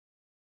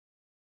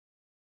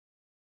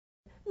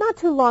Not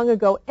too long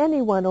ago,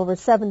 anyone over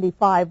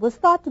 75 was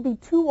thought to be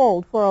too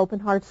old for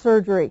open-heart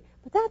surgery.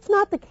 But that's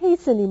not the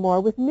case anymore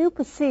with new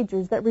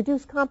procedures that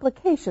reduce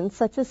complications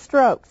such as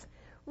strokes.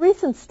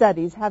 Recent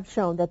studies have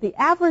shown that the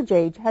average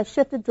age has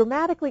shifted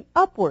dramatically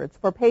upwards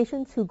for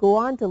patients who go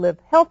on to live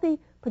healthy,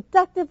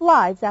 productive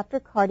lives after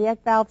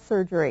cardiac valve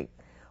surgery.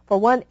 For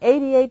one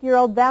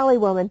 88-year-old Valley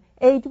woman,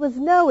 age was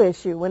no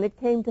issue when it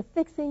came to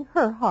fixing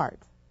her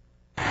heart.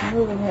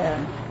 Moving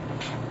ahead.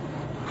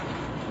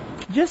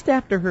 Just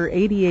after her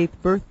 88th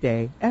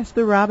birthday,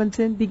 Esther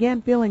Robinson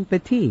began feeling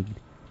fatigued.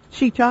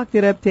 She chalked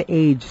it up to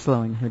age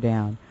slowing her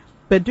down.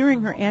 But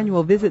during her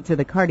annual visit to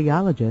the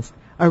cardiologist,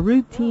 a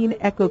routine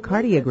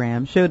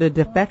echocardiogram showed a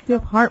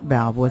defective heart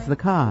valve was the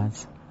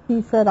cause.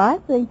 He said, "I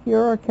think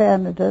you're a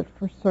candidate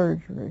for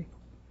surgery."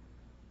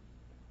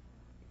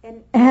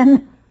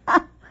 And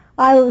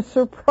I was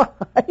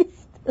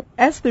surprised.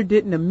 Esther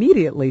didn't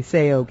immediately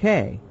say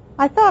okay.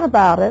 I thought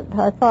about it.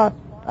 I thought,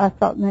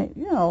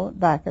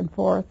 back and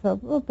forth.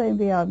 Well,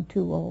 maybe I'm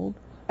too old.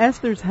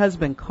 Esther's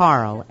husband,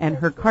 Carl, and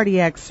her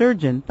cardiac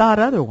surgeon thought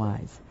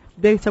otherwise.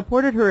 They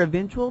supported her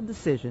eventual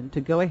decision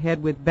to go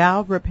ahead with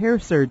valve repair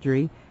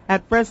surgery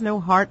at Fresno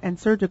Heart and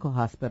Surgical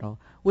Hospital,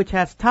 which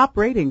has top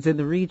ratings in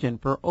the region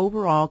for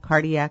overall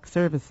cardiac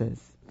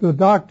services. The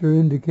doctor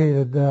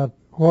indicated that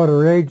what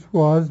her age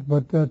was,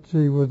 but that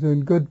she was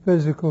in good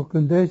physical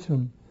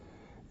condition.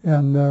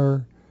 And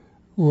there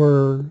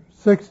were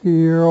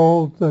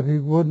 60-year-olds that he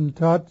wouldn't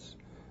touch,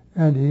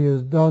 and he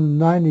has done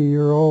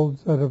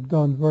 90-year-olds that have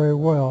done very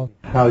well.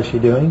 How is she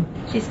doing?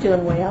 She's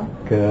doing well.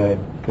 Good.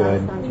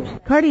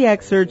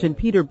 Cardiac surgeon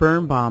Peter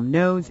Birnbaum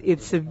knows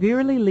if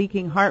severely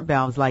leaking heart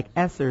valves like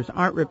Esther's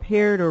aren't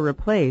repaired or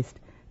replaced,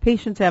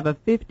 patients have a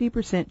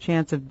 50%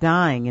 chance of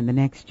dying in the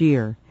next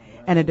year.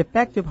 And a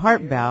defective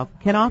heart valve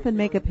can often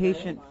make a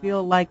patient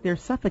feel like they're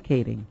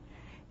suffocating.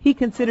 He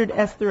considered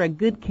Esther a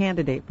good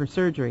candidate for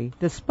surgery,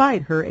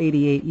 despite her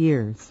 88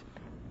 years.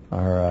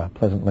 Our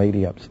pleasant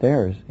lady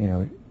upstairs,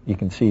 you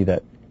can see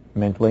that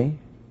mentally,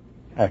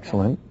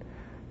 excellent.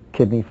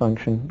 Kidney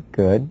function,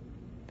 good.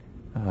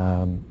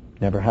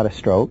 Never had a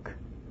stroke.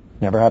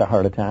 Never had a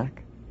heart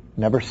attack.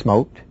 Never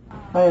smoked.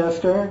 Hi,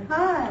 Esther.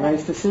 Hi.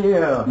 Nice to see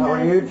you. How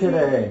are you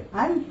today?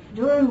 I'm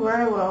doing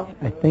very well.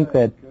 I think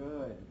that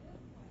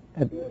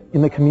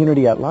in the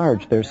community at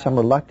large, there's some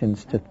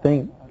reluctance to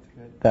think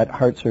that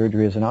heart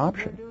surgery is an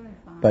option.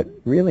 But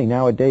really,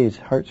 nowadays,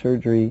 heart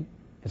surgery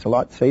is a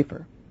lot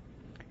safer.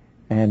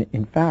 And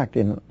in fact,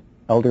 in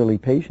elderly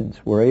patients,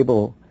 we're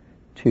able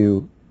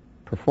to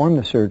perform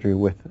the surgery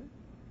with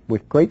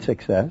great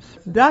success.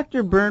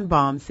 Dr.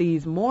 Birnbaum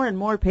sees more and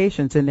more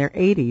patients in their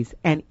 80s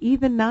and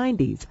even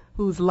 90s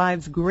whose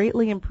lives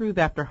greatly improve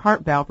after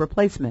heart valve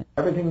replacement.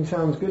 Everything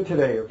sounds good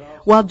today.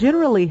 While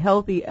generally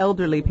healthy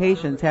elderly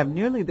patients have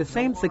nearly the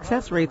same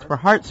success rates for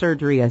heart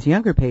surgery as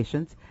younger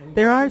patients,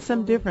 there are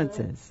some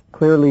differences.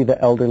 Clearly,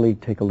 the elderly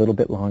take a little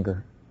bit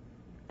longer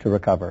to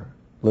recover,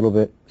 a little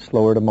bit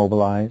slower to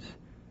mobilize,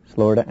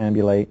 slower to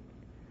ambulate,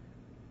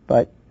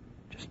 but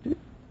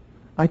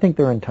I think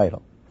they're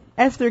entitled.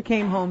 Esther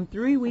came home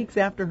 3 weeks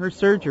after her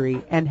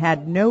surgery and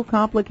had no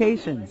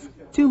complications.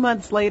 2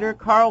 months later,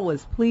 Carl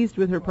was pleased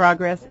with her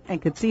progress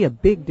and could see a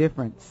big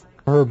difference.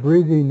 Her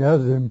breathing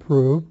has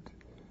improved,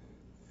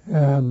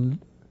 and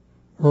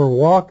her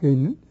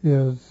walking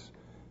is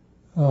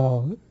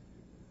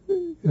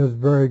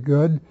very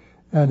good,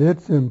 and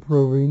it's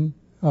improving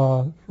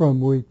from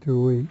week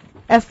to week.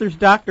 Esther's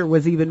doctor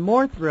was even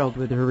more thrilled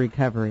with her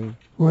recovery.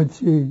 When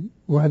she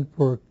went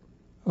for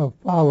a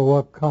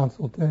follow-up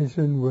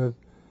consultation with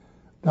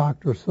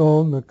Dr.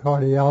 Sohn, the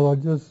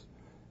cardiologist,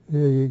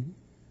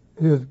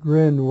 his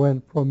grin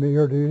went from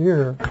ear to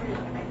ear.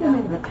 Give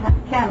me the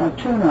can of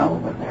tuna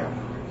over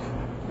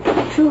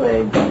there. 2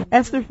 eggs.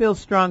 Esther feels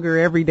stronger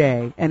every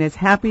day and is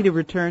happy to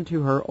return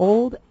to her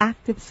old,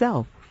 active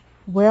self.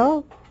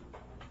 Well,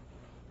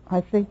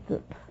 I think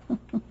that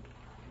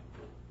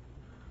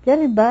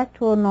getting back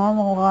to a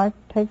normal life,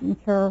 taking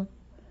care of,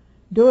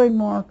 doing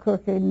more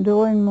cooking,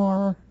 doing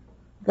more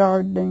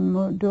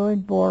gardening,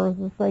 doing more of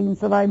the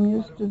things that I'm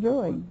used to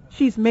doing.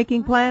 She's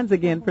making plans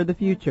again for the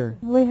future.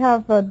 We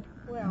have a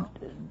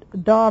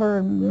daughter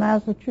in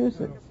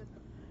Massachusetts.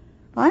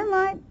 I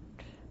might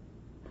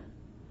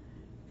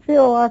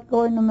feel like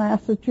going to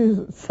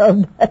Massachusetts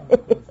someday.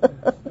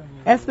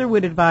 Esther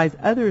would advise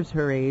others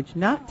her age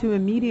not to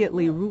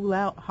immediately rule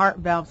out heart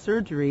valve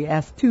surgery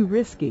as too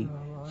risky.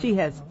 She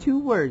has 2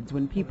 words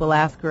when people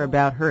ask her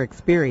about her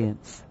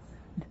experience.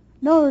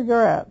 No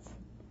regrets.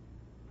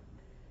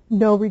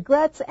 No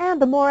regrets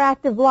and a more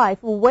active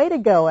life. Way to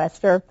go,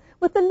 Esther.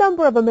 With the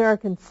number of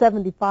Americans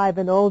 75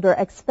 and older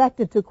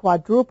expected to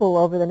quadruple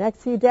over the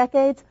next few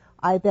decades,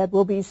 I bet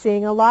we'll be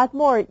seeing a lot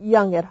more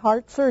young at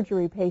heart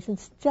surgery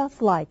patients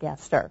just like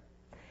Esther.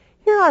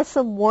 Here are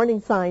some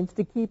warning signs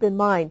to keep in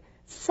mind.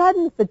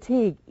 Sudden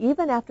fatigue,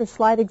 even after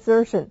slight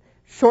exertion,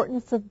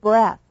 shortness of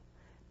breath,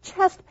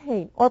 chest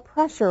pain or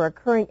pressure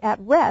occurring at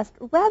rest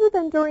rather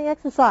than during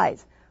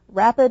exercise,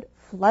 rapid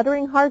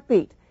fluttering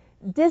heartbeat,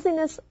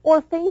 dizziness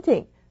or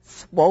fainting,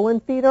 swollen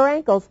feet or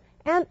ankles,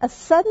 and a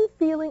sudden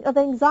feeling of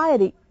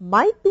anxiety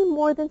might be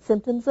more than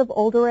symptoms of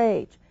older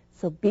age.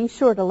 So be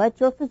sure to let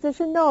your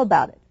physician know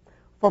about it.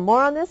 For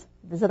more on this,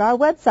 visit our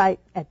website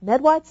at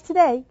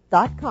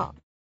medwatchtoday.com.